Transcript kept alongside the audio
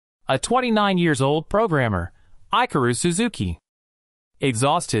a 29-year-old programmer, Ikaru Suzuki.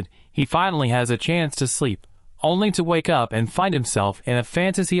 Exhausted, he finally has a chance to sleep, only to wake up and find himself in a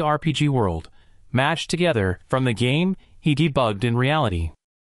fantasy RPG world, mashed together from the game he debugged in reality.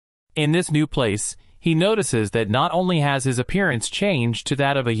 In this new place, he notices that not only has his appearance changed to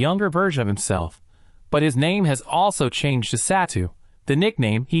that of a younger version of himself, but his name has also changed to Satu, the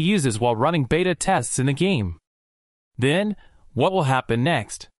nickname he uses while running beta tests in the game. Then, what will happen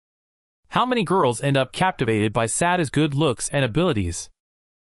next? How many girls end up captivated by Satu's good looks and abilities?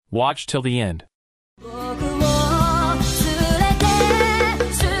 Watch till the end.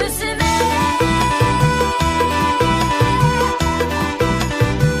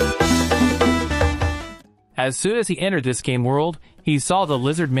 As soon as he entered this game world, he saw the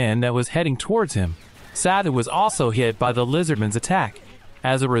lizard man that was heading towards him. Satu was also hit by the lizardman's attack.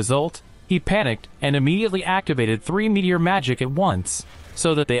 As a result, he panicked and immediately activated 3 meteor magic at once,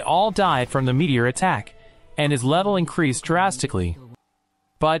 so that they all died from the meteor attack, and his level increased drastically.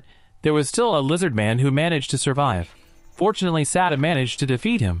 But there was still a lizard man who managed to survive. Fortunately, Satu managed to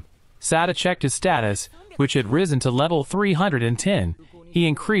defeat him. Satu checked his status, which had risen to level 310. He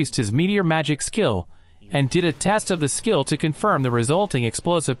increased his meteor magic skill, and did a test of the skill to confirm the resulting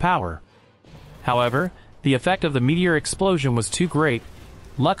explosive power. However, the effect of the meteor explosion was too great.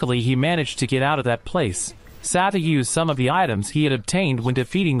 Luckily, he managed to get out of that place. Satu used some of the items he had obtained when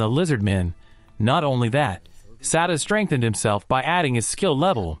defeating the lizard men. Not only that, Satu strengthened himself by adding his skill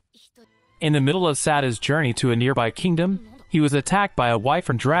level. In the middle of Satu's journey to a nearby kingdom, he was attacked by a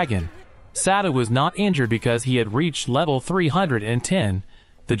wyvern dragon. Satu was not injured because he had reached level 310.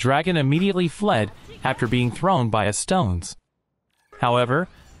 The dragon immediately fled after being thrown by a stones. However,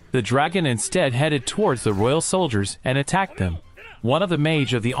 the dragon instead headed towards the royal soldiers and attacked them. One of the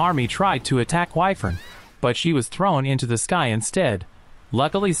mage of the army tried to attack Wyvern, but she was thrown into the sky instead.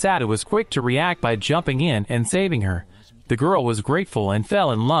 Luckily, Satu was quick to react by jumping in and saving her. The girl was grateful and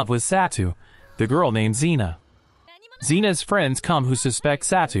fell in love with Satu, the girl named Xena. Xena's friends come who suspect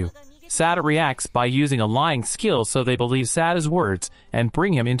Satu. Satu reacts by using a lying skill so they believe Satu's words and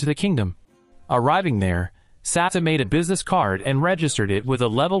bring him into the kingdom. Arriving there, Satu made a business card and registered it with a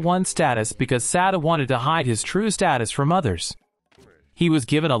level 1 status because Satu wanted to hide his true status from others. He was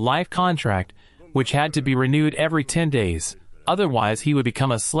given a life contract, which had to be renewed every 10 days, otherwise he would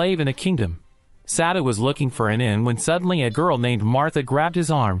become a slave in a kingdom. Satu was looking for an inn when suddenly a girl named Martha grabbed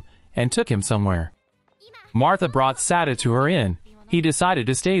his arm and took him somewhere. Martha brought Satu to her inn. He decided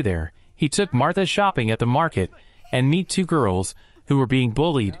to stay there. He took Martha shopping at the market and meet 2 girls who were being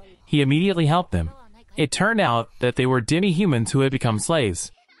bullied. He immediately helped them. It turned out that they were demi-humans who had become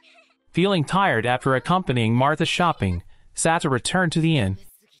slaves. Feeling tired after accompanying Martha shopping, Satu returned to the inn.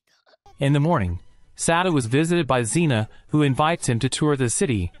 In the morning, Satu was visited by Xena, who invites him to tour the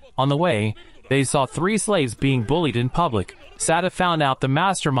city. On the way, they saw 3 slaves being bullied in public. Satu found out the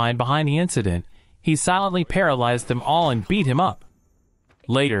mastermind behind the incident. He silently paralyzed them all and beat him up.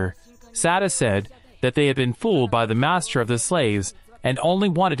 Later, Satu said that they had been fooled by the master of the slaves and only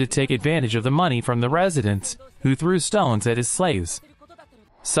wanted to take advantage of the money from the residents, who threw stones at his slaves.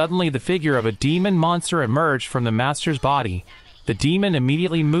 Suddenly, the figure of a demon monster emerged from the master's body. The demon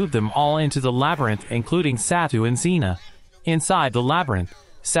immediately moved them all into the labyrinth, including Satu and Xena. Inside the labyrinth,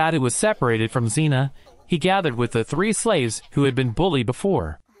 Satu was separated from Xena. He gathered with the 3 slaves who had been bullied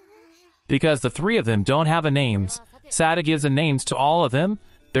before. Because the 3 of them don't have a names, Satu gives the names to all of them.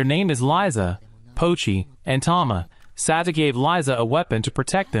 Their name is Liza, Pochi, and Tama. Satu gave Liza a weapon to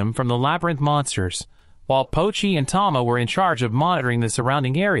protect them from the labyrinth monsters, while Pochi and Tama were in charge of monitoring the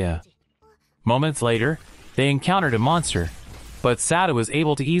surrounding area. Moments later, they encountered a monster, but Satu was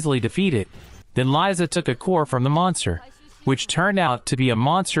able to easily defeat it. Then Liza took a core from the monster, which turned out to be a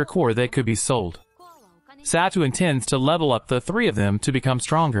monster core that could be sold. Satu intends to level up the 3 of them to become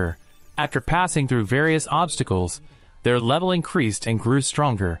stronger. After passing through various obstacles, their level increased and grew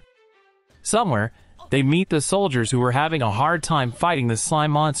stronger. Somewhere, they meet the soldiers who were having a hard time fighting the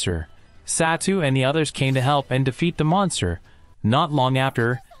slime monster. Satu and the others came to help and defeat the monster. Not long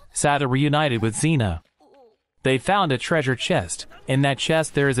after, Satu reunited with Xena. They found a treasure chest. In that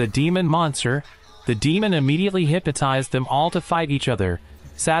chest there is a demon monster. The demon immediately hypnotized them all to fight each other.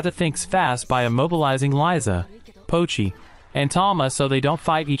 Satu thinks fast by immobilizing Liza, Pochi, and Tama so they don't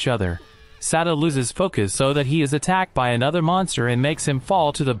fight each other. Satu loses focus so that he is attacked by another monster and makes him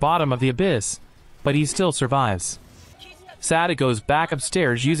fall to the bottom of the abyss, but he still survives. Satu goes back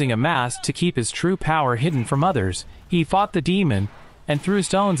upstairs using a mask to keep his true power hidden from others. He fought the demon and threw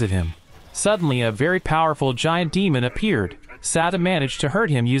stones at him. Suddenly a very powerful giant demon appeared. Satu managed to hurt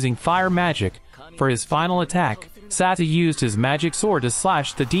him using fire magic. For his final attack, Sato used his magic sword to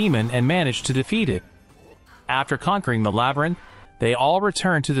slash the demon and managed to defeat it. After conquering the labyrinth, they all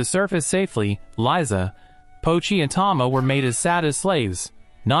returned to the surface safely. Liza, Pochi and Tama were made as Sato's slaves.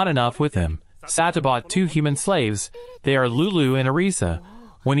 Not enough with him, Sato bought 2 human slaves. They are Lulu and Arisa.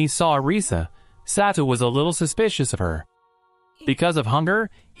 When he saw Arisa, Sato was a little suspicious of her. Because of hunger,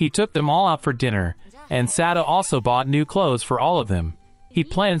 he took them all out for dinner, and Sato also bought new clothes for all of them. He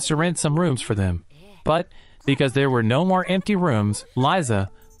plans to rent some rooms for them. But, because there were no more empty rooms, Liza,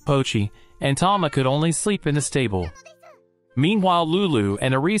 Pochi, and Tama could only sleep in the stable. Meanwhile, Lulu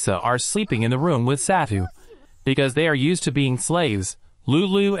and Arisa are sleeping in the room with Sato. Because they are used to being slaves,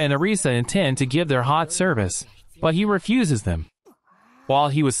 Lulu and Arisa intend to give their hot service, but he refuses them. While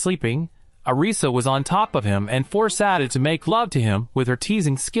he was sleeping, Arisa was on top of him and forced Sato to make love to him with her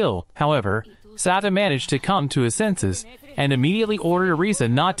teasing skill. However, Sato managed to come to his senses and immediately ordered Arisa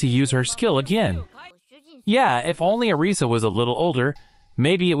not to use her skill again. Yeah, if only Arisa was a little older,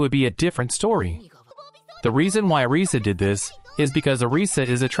 maybe it would be a different story. The reason why Arisa did this is because Arisa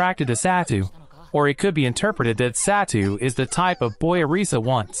is attracted to Sato, or it could be interpreted that Sato is the type of boy Arisa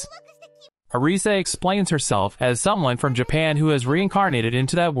wants. Arisa explains herself as someone from Japan who has reincarnated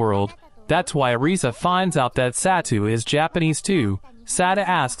into that world. That's why Arisa finds out that Sato is Japanese too. Sato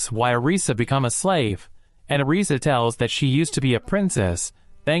asks why Arisa became a slave, and Arisa tells that she used to be a princess,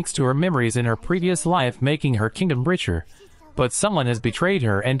 thanks to her memories in her previous life making her kingdom richer. But someone has betrayed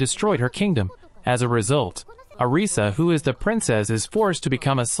her and destroyed her kingdom. As a result, Arisa, who is the princess, is forced to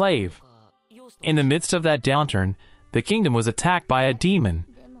become a slave. In the midst of that downturn, the kingdom was attacked by a demon.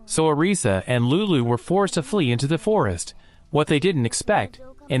 So Arisa and Lulu were forced to flee into the forest. What they didn't expect,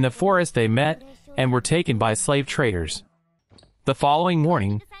 in the forest they met and were taken by slave traders. The following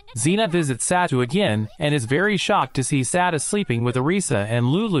morning, Xena visits Sato again and is very shocked to see Sato sleeping with Arisa and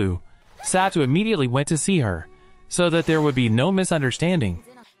Lulu. Sato immediately went to see her, so that there would be no misunderstanding.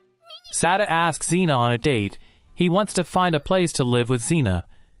 Sato asks Xena on a date. He wants to find a place to live with Xena,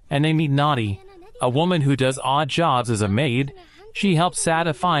 and they meet Nadi, a woman who does odd jobs as a maid. She helps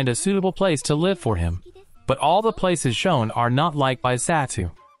Sato find a suitable place to live for him, but all the places shown are not liked by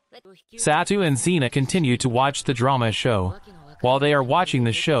Sato. Sato and Xena continue to watch the drama show. While they are watching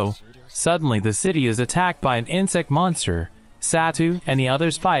the show, suddenly the city is attacked by an insect monster. Sato and the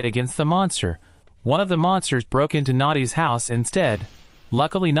others fight against the monster. One of the monsters broke into Nadi's house instead.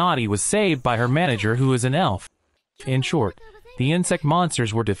 Luckily, Nadi was saved by her manager, who is an elf. In short, the insect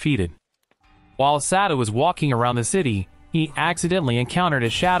monsters were defeated. While Sato was walking around the city, he accidentally encountered a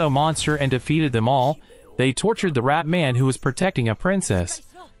shadow monster and defeated them all. They tortured the rat man who was protecting a princess.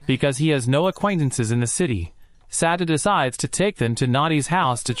 Because he has no acquaintances in the city, Sato decides to take them to Nadi's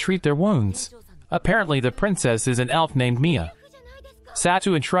house to treat their wounds. Apparently the princess is an elf named Mia.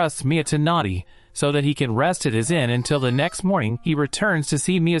 Sato entrusts Mia to Nadi, so that he can rest at his inn until the next morning he returns to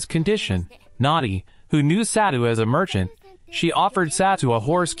see Mia's condition. Nadi, who knew Sato as a merchant, she offered Sato a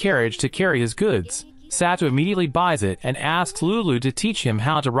horse carriage to carry his goods. Sato immediately buys it and asks Lulu to teach him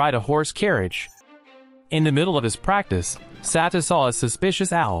how to ride a horse carriage. In the middle of his practice, Sato saw a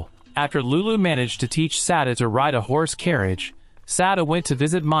suspicious owl. After Lulu managed to teach Sato to ride a horse carriage, Sato went to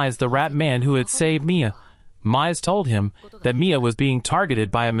visit Mize, the rat man who had saved Mia. Mize told him that Mia was being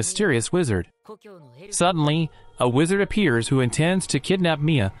targeted by a mysterious wizard. Suddenly, a wizard appears who intends to kidnap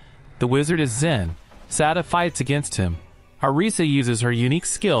Mia. The wizard is Zen. Sato fights against him. Arisa uses her unique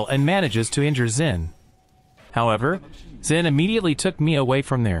skill and manages to injure Zen. However, Zen immediately took Mia away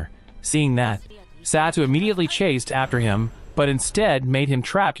from there. Seeing that, Sato immediately chased after him, but instead made him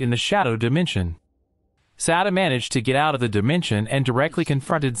trapped in the shadow dimension. Sato managed to get out of the dimension and directly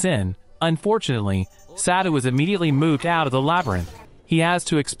confronted Zen. Unfortunately, Sato was immediately moved out of the labyrinth. He has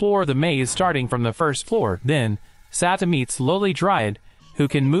to explore the maze starting from the first floor. Then, Sato meets Lowly Dryad, who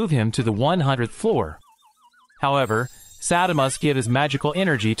can move him to the 100th floor. However, Sato must give his magical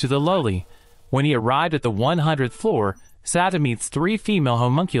energy to the Lowly. When he arrived at the 100th floor, Sato meets 3 female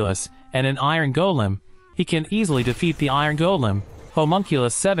homunculus and an iron golem. He can easily defeat the iron golem.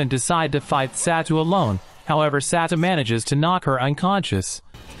 Homunculus 7 decide to fight Sato alone. However, Sato manages to knock her unconscious,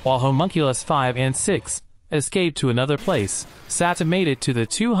 while homunculus 5 and 6 escape to another place. Sato made it to the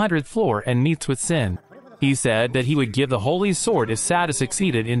 200th floor and meets with Zen. He said that he would give the holy sword if Sato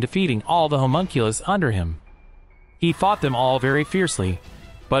succeeded in defeating all the homunculus under him. He fought them all very fiercely,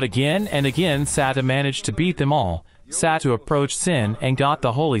 but again and again Sato managed to beat them all. Sato approached Zen and got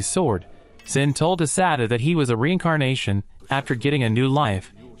the holy sword. Zen told Sato that he was a reincarnation. After getting a new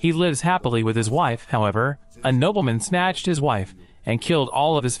life, he lives happily with his wife. However, a nobleman snatched his wife and killed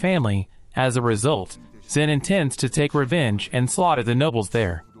all of his family. As a result, Zen intends to take revenge and slaughter the nobles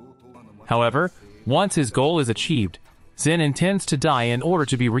there. However, Once his goal is achieved, Zen intends to die in order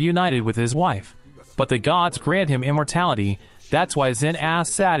to be reunited with his wife. But the gods grant him immortality, that's why Zen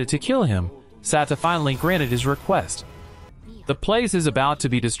asked Sata to kill him. Sata finally granted his request. The place is about to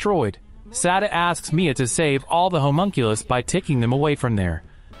be destroyed. Sata asks Mia to save all the homunculus by taking them away from there,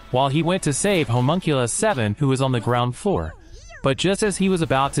 while he went to save Homunculus 7 who was on the ground floor. But just as he was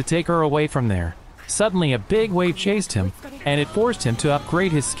about to take her away from there, suddenly a big wave chased him, and it forced him to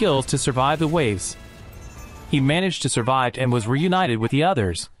upgrade his skills to survive the waves. He managed to survive and was reunited with the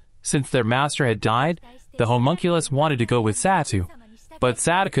others. Since their master had died, the homunculus wanted to go with Satu, but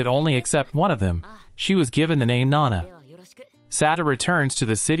Sata could only accept one of them. She was given the name Nana. Sata returns to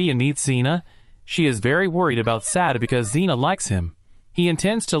the city and meets Xena. She is very worried about Sata because Xena likes him. He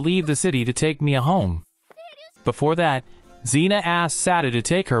intends to leave the city to take Mia home. Before that, Xena asked Sata to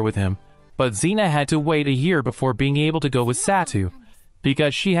take her with him, but Xena had to wait a year before being able to go with Satu,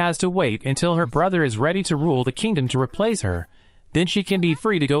 because she has to wait until her brother is ready to rule the kingdom to replace her. Then she can be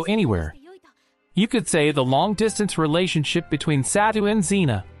free to go anywhere. You could say the long-distance relationship between Satu and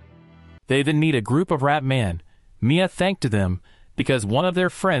Xena. They then meet a group of rat men. Mia thanked to them because one of their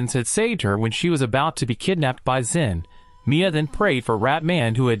friends had saved her when she was about to be kidnapped by Zen. Mia then prayed for Rat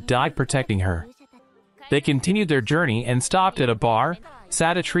Man who had died protecting her. They continued their journey and stopped at a bar,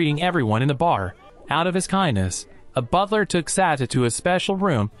 Sata treating everyone in the bar. Out of his kindness, a butler took Sata to a special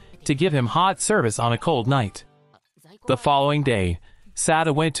room to give him hot service on a cold night. The following day,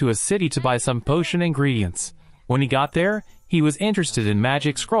 Sata went to a city to buy some potion ingredients. When he got there, he was interested in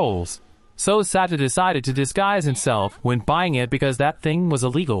magic scrolls. So Sata decided to disguise himself when buying it because that thing was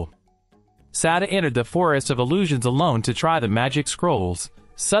illegal. Sata entered the Forest of Illusions alone to try the magic scrolls.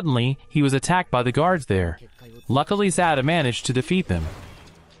 Suddenly, he was attacked by the guards there. Luckily, Sata managed to defeat them.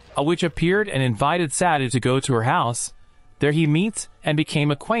 A witch appeared and invited Sata to go to her house. There he meets and became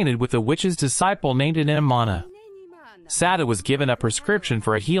acquainted with the witch's disciple named Inemana. Sata was given a prescription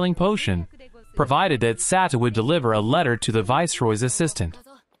for a healing potion, provided that Sata would deliver a letter to the viceroy's assistant.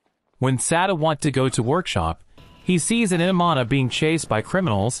 When Sata wanted to go to workshop, he sees Inemana being chased by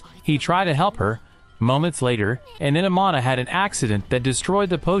criminals. He tried to help her. Moments later, Inemana had an accident that destroyed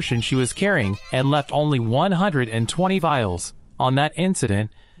the potion she was carrying and left only 120 vials. On that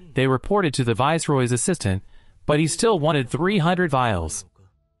incident, they reported to the viceroy's assistant, but he still wanted 300 vials.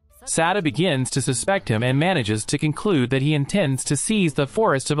 Sata begins to suspect him and manages to conclude that he intends to seize the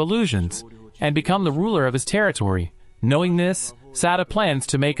Forest of Illusions and become the ruler of his territory. Knowing this, Sata plans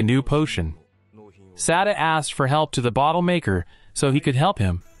to make a new potion. Sata asked for help to the bottle maker so he could help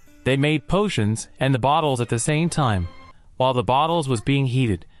him. They made potions and the bottles at the same time. While the bottles was being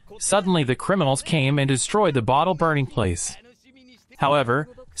heated, suddenly the criminals came and destroyed the bottle burning place. However,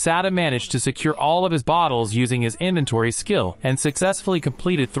 Sata managed to secure all of his bottles using his inventory skill and successfully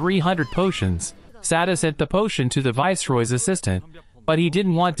completed 300 potions. Sata sent the potion to the viceroy's assistant, but he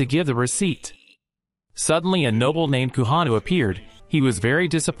didn't want to give the receipt. Suddenly a noble named Kuhanu appeared. He was very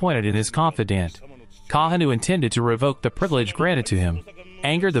disappointed in his confidant. Kuhanu intended to revoke the privilege granted to him,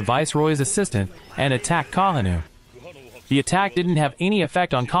 angered the viceroy's assistant, and attacked Kuhanu. The attack didn't have any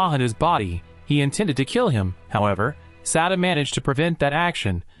effect on Kuhanu's body. He intended to kill him. However, Sata managed to prevent that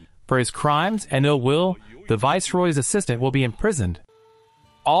action. For his crimes and ill will, the viceroy's assistant will be imprisoned.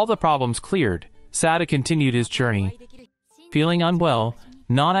 All the problems cleared, Sata continued his journey. Feeling unwell,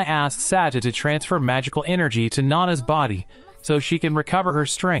 Nana asked Sata to transfer magical energy to Nana's body so she can recover her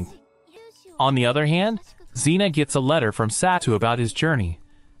strength. On the other hand, Xena gets a letter from Satu about his journey.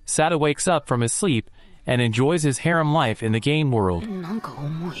 Sata wakes up from his sleep and enjoys his harem life in the game world.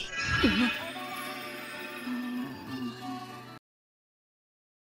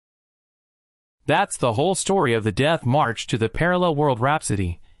 That's the whole story of the Death March to the Parallel World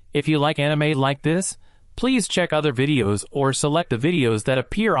Rhapsody. If you like anime like this, please check other videos or select the videos that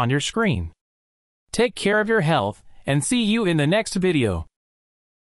appear on your screen. Take care of your health and see you in the next video.